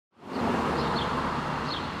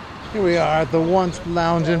Here we are at the Once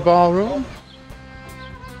Lounge and Ballroom.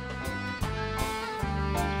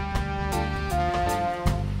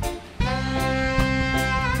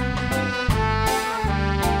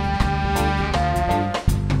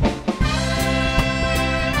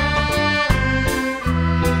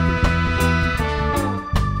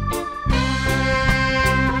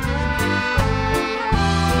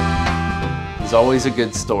 There's always a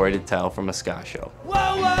good story to tell from a ska show. Whoa,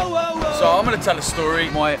 whoa, whoa, whoa. So I'm going to tell a story.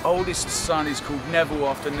 My oldest son is called Neville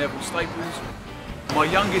after Neville Staples. My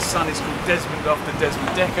youngest son is called Desmond after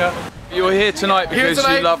Desmond Decker. You're here tonight because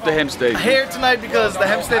you love the Hempstead. Here tonight because the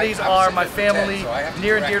Hempsteadies are my family,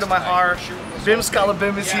 near and dear to my heart. Bim Scala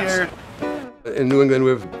Bim is here. In New England,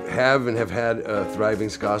 we have had a thriving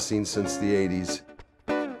ska scene since the 80s.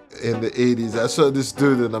 In the 80s, I saw this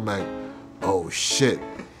dude and I'm like, oh shit.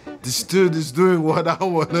 This dude is doing what I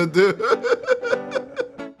want to do.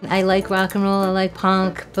 I like rock and roll, I like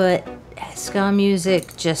punk, but ska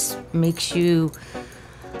music just makes you,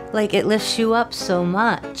 like, it lifts you up so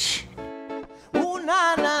much. Ooh,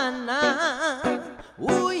 na, na, na.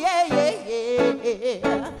 Ooh, yeah, yeah,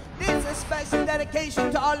 yeah. This is special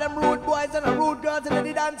dedication to all them rude boys and the rude girls in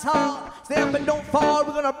the dance hall. Stay up and don't fall,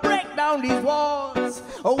 we're gonna break down these walls.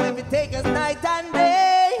 Oh, if it take us night and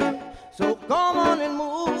day. So come on and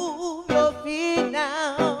move your feet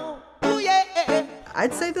now. Ooh, yeah.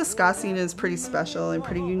 I'd say the ska scene is pretty special and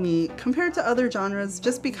pretty unique compared to other genres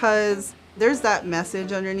just because there's that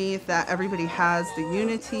message underneath that everybody has, the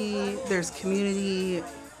unity, there's community.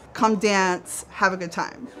 Come dance, have a good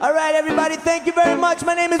time. All right, everybody, thank you very much.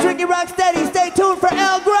 My name is Ricky Rocksteady. Stay tuned for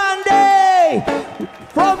El Grande.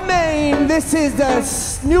 From Maine, this is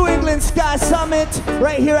the New England Ska Summit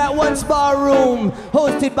right here at Once Ballroom,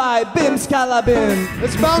 hosted by Bim Scala Bim.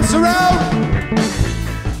 Let's bounce around.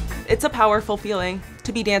 It's a powerful feeling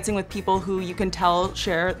to be dancing with people who you can tell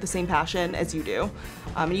share the same passion as you do.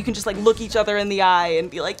 And you can just like look each other in the eye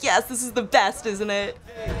and be like, yes, this is the best, isn't it?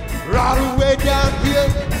 Right away down here,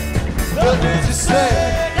 what did you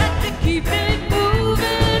say? Got to keep it moving,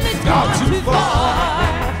 it's Not too far.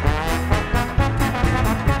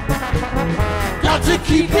 Got to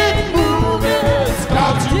keep it moving, it's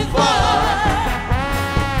not too far.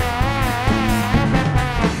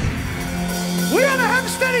 We are the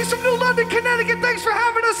Hempsteadies from New London, Connecticut. Thanks for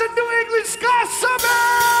having us at New England Ska Summit!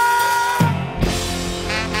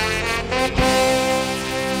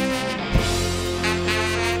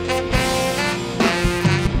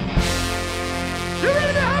 You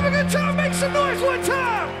ready to have a good time? Make some noise one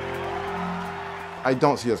time! I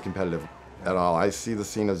don't see us competitive at all. I see the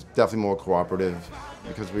scene as definitely more cooperative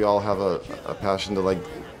because we all have a passion to like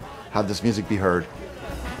have this music be heard.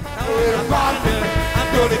 Now with a partner,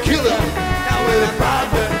 I'm gonna kill him. Now with a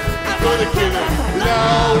partner, I'm gonna kill him.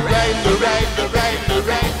 Now rain, the rain, the rain, the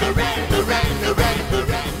rain, the rain, the rain, the rain, the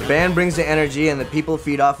rain. The band brings the energy and the people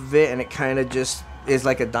feed off of it, and it kind of just is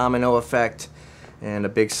like a domino effect. And a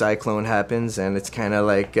big cyclone happens, and it's kind of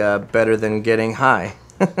like better than getting high.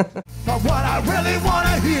 But what I really want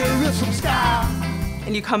to hear is some ska.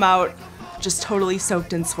 And you come out just totally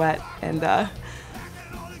soaked in sweat, and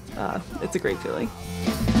it's a great feeling.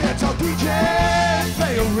 It's a DJ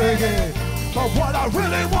play a reggae. But what I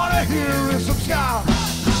really want to hear is some ska.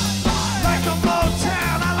 Like the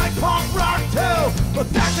Motown, I like punk rock too. But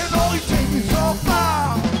that can only take me so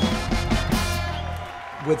far.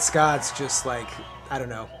 With ska, it's just like, I don't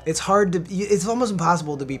know. It's hard to, it's almost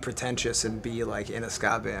impossible to be pretentious and be like in a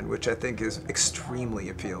ska band, which I think is extremely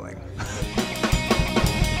appealing. Make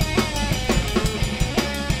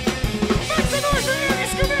some noise for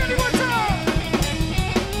Andy's community one time!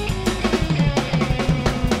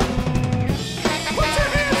 Put your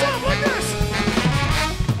hands up like this!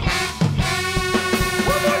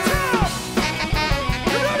 One more time!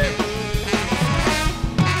 You ready?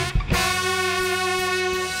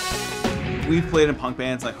 We've played in punk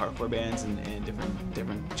bands, like hardcore bands, and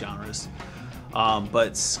different genres.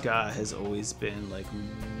 But ska has always been like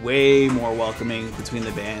way more welcoming between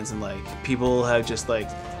the bands, and like people have just like,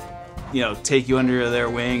 you know, take you under their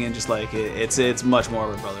wing, and just like it's much more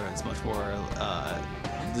of a brotherhood. It's much more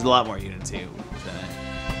there's a lot more unity within it.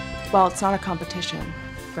 Well, it's not a competition,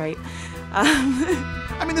 right?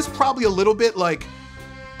 I mean, there's probably a little bit like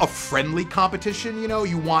a friendly competition, you know?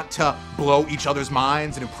 You want to blow each other's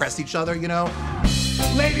minds and impress each other, you know?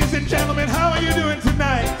 Ladies and gentlemen, how are you doing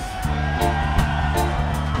tonight?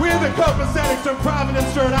 We're the Copacetic from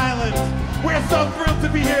Providence, Rhode Island. We're so thrilled to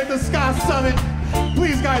be here at the Ska Summit.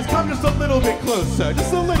 Please, guys, come just a little bit closer.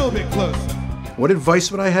 Just a little bit closer. What advice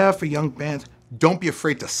would I have for young bands? Don't be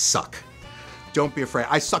afraid to suck. Don't be afraid.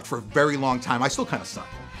 I sucked for a very long time. I still kind of suck.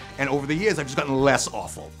 And over the years, I've just gotten less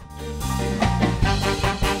awful.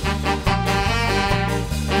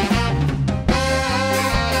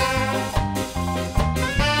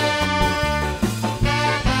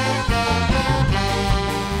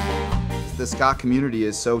 The ska community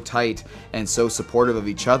is so tight and so supportive of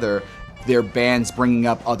each other. Their bands bringing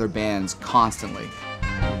up other bands constantly.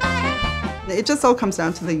 It just all comes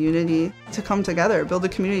down to the unity, to come together, build a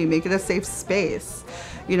community, make it a safe space,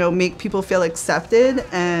 you know, make people feel accepted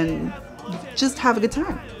and just have a good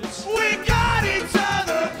time. We got each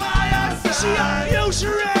other by our side. See, I use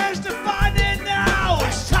your ears to find it now.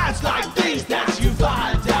 It's times like these that you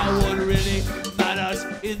find out what really matters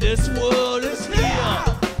in this world is here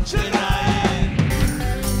tonight.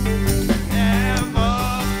 Never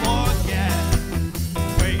forget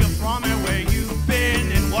where you're from and where you've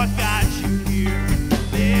been and what got you here.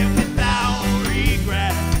 Live without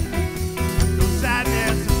regret. No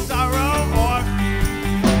sadness or sorrow or fear.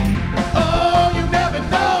 Oh, you never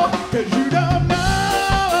know, 'cause you don't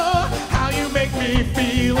know how you make me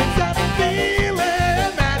feel. It's that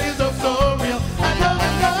feeling that is oh so real. I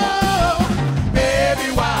don't know, baby,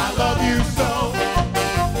 why I love you so.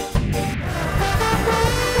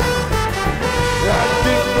 I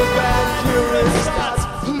think the Valkyrie starts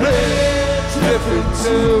playing different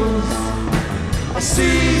tunes. I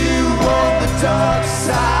see you on the dark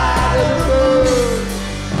side of the moon.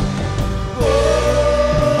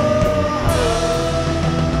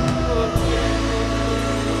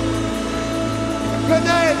 Good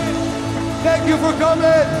night. Thank you for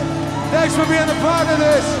coming. Thanks for being a part of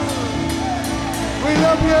this. We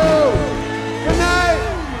love you. Good night.